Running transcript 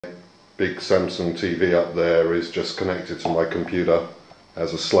big Samsung TV up there is just connected to my computer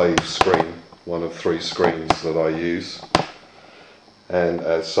as a slave screen, one of 3 screens that I use, and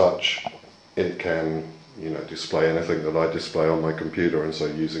as such it can, you know, display anything that I display on my computer. And so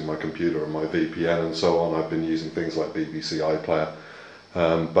using my computer and my VPN and so on, I've been using things like BBC iPlayer,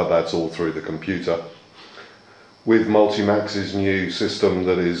 but that's all through the computer. With Multimax's new system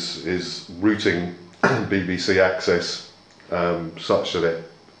that is routing BBC access such that it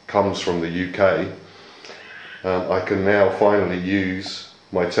comes from the UK, I can now finally use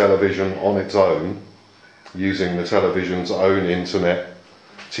my television on its own, using the television's own internet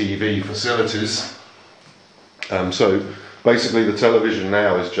TV facilities. So basically the television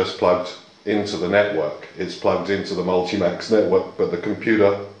now is just plugged into the network. It's plugged into the Multimax network, but the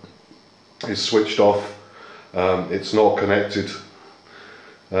computer is switched off. It's not connected,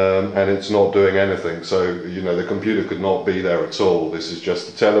 and it's not doing anything. So, you know, the computer could not be there at all. This is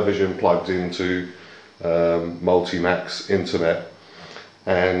just the television plugged into Multimax Internet.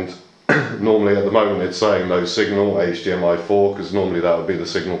 And normally at the moment it's saying no signal, HDMI 4, because normally that would be the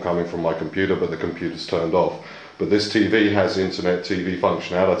signal coming from my computer, but the computer's turned off. But this TV has internet TV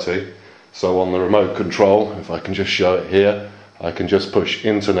functionality. So on the remote control, if I can just show it here, I can just push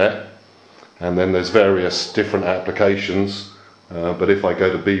internet, and then there's various different applications. But if I go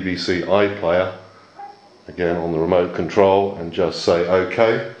to BBC iPlayer, again on the remote control, and just say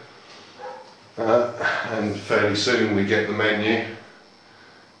OK, and fairly soon we get the menu,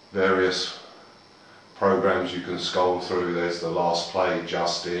 various programs you can scroll through. There's the last play,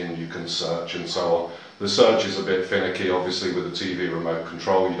 just in, you can search and so on. The search is a bit finicky, obviously with the TV remote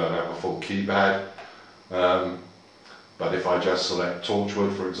control, you don't have a full keypad. But if I just select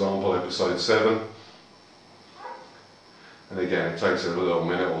Torchwood, for example, episode 7, and again it takes it a little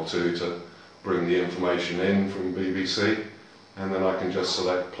minute or two to bring the information in from BBC, and then I can just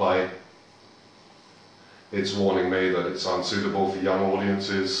select play. It's warning me that it's unsuitable for young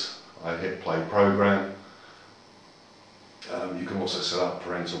audiences. I hit play program. You can also set up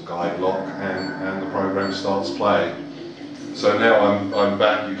parental guide lock, and the program starts playing. So now I'm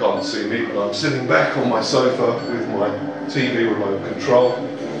back. You can't see me, but I'm sitting back on my sofa with my TV remote control.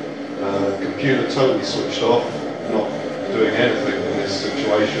 Computer totally switched off, not doing anything in this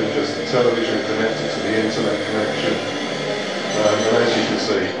situation, just the television connected to the internet connection. And as you can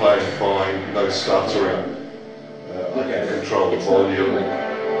see, playing fine, no stuttering. I can control the volume.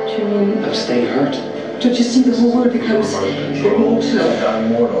 Do you mean I'm staying hurt? Don't you see the whole world becomes immortal?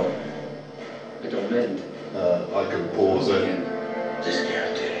 I'm mortal. I don't mend. I can pause it. Just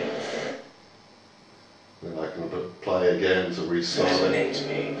can't do it. Then I can play again to restart it.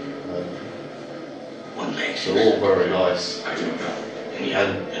 So all very nice.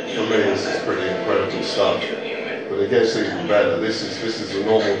 And for me this is pretty incredible stuff. But it gets even better. This is the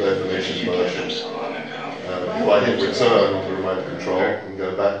normal definition version. If I hit return on the remote control and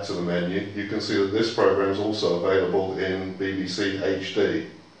go back to the menu, you can see that this program is also available in BBC HD.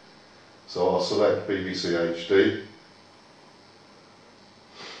 So I'll select BBC HD.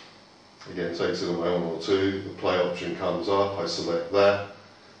 Again, it takes it a moment or two. The play option comes up. I select that.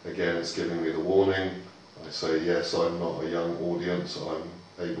 Again, it's giving me the warning. I say yes, I'm not a young audience. I'm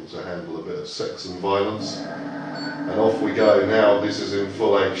able to handle a bit of sex and violence. And off we go. Now this is in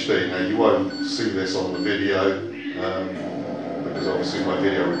full HD. Now you won't see this on the video because obviously my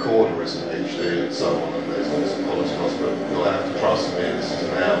video recorder isn't HD and so on, and there's lots of quality costs, but you'll have to trust me, this is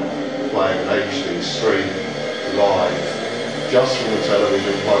now playing an HD stream live just from the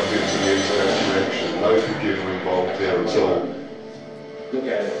television plugged into the internet connection. No computer involved here at all. Look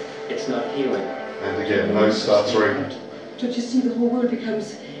at it. It's not healing. And again, no stuttering. Don't you see the whole world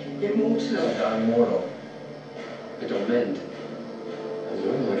becomes immortal? I'm mortal. I don't mend.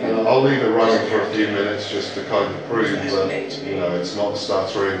 I'll leave it running for a few minutes just to kind of prove that, you know, it's not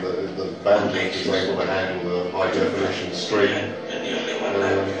stuttering, that the bandwidth is able to handle the high definition stream.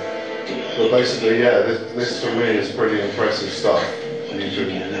 But basically, yeah, this for me is pretty impressive stuff. You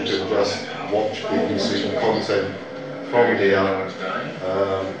can just watch BBC content from here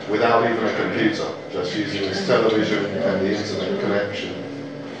without even a computer, just using this television and the internet connection.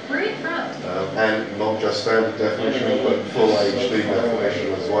 Where are you from? And not just standard definition, but full HD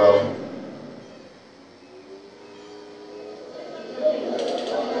definition as well.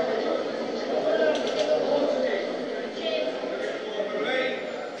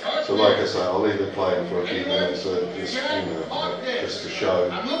 So like I say, I'll leave it playing for a few minutes, just, you know, just to show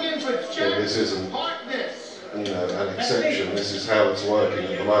that this isn't, you know, an exception. This is how it's working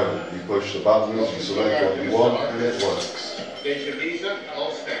at the moment. You push the buttons, you select what you want, and it works.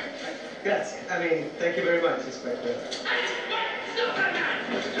 Grazie. I mean, thank you very much, Inspector.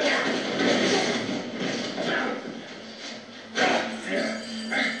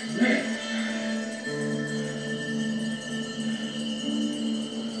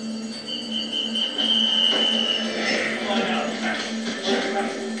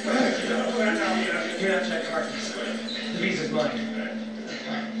 that card. The visa's mine.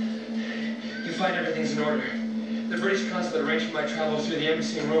 You find everything's in order. The British consulate arranged for my travel through the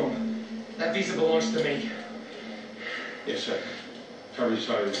embassy in Rome. That visa belongs to me. Yes, sir. Very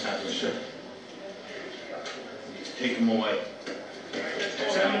sorry this happened, sir. Take him away.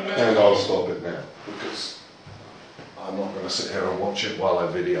 And I'll stop it now because I'm not going to sit here and watch it while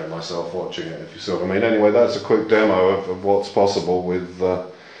I video myself watching it, if you see what I mean. Anyway, that's a quick demo of what's possible with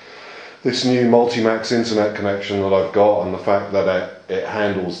this new Multimax Internet connection that I've got, and the fact that it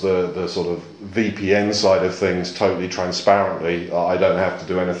handles the sort of VPN side of things totally transparently. I don't have to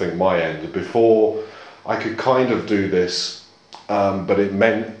do anything my end. Before, I could kind of do this, but it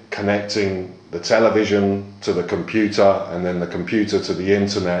meant connecting the television to the computer and then the computer to the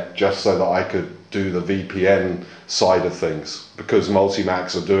internet just so that I could do the VPN side of things, because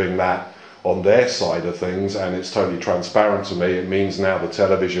Multimax are doing that on their side of things and it's totally transparent to me. It means now the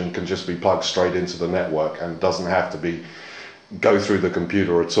television can just be plugged straight into the network and doesn't have to go through the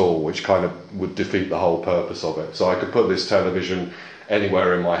computer at all, which kind of would defeat the whole purpose of it. So I could put this television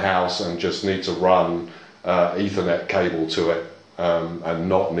anywhere in my house and just need to run Ethernet cable to it, and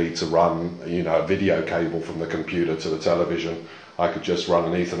not need to run, you know, a video cable from the computer to the television. I could just run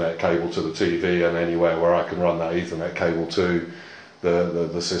an Ethernet cable to the TV, and anywhere where I can run that Ethernet cable to,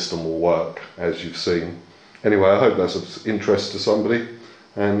 the system will work, as you've seen. Anyway, I hope that's of interest to somebody,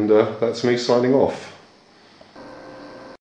 and that's me signing off.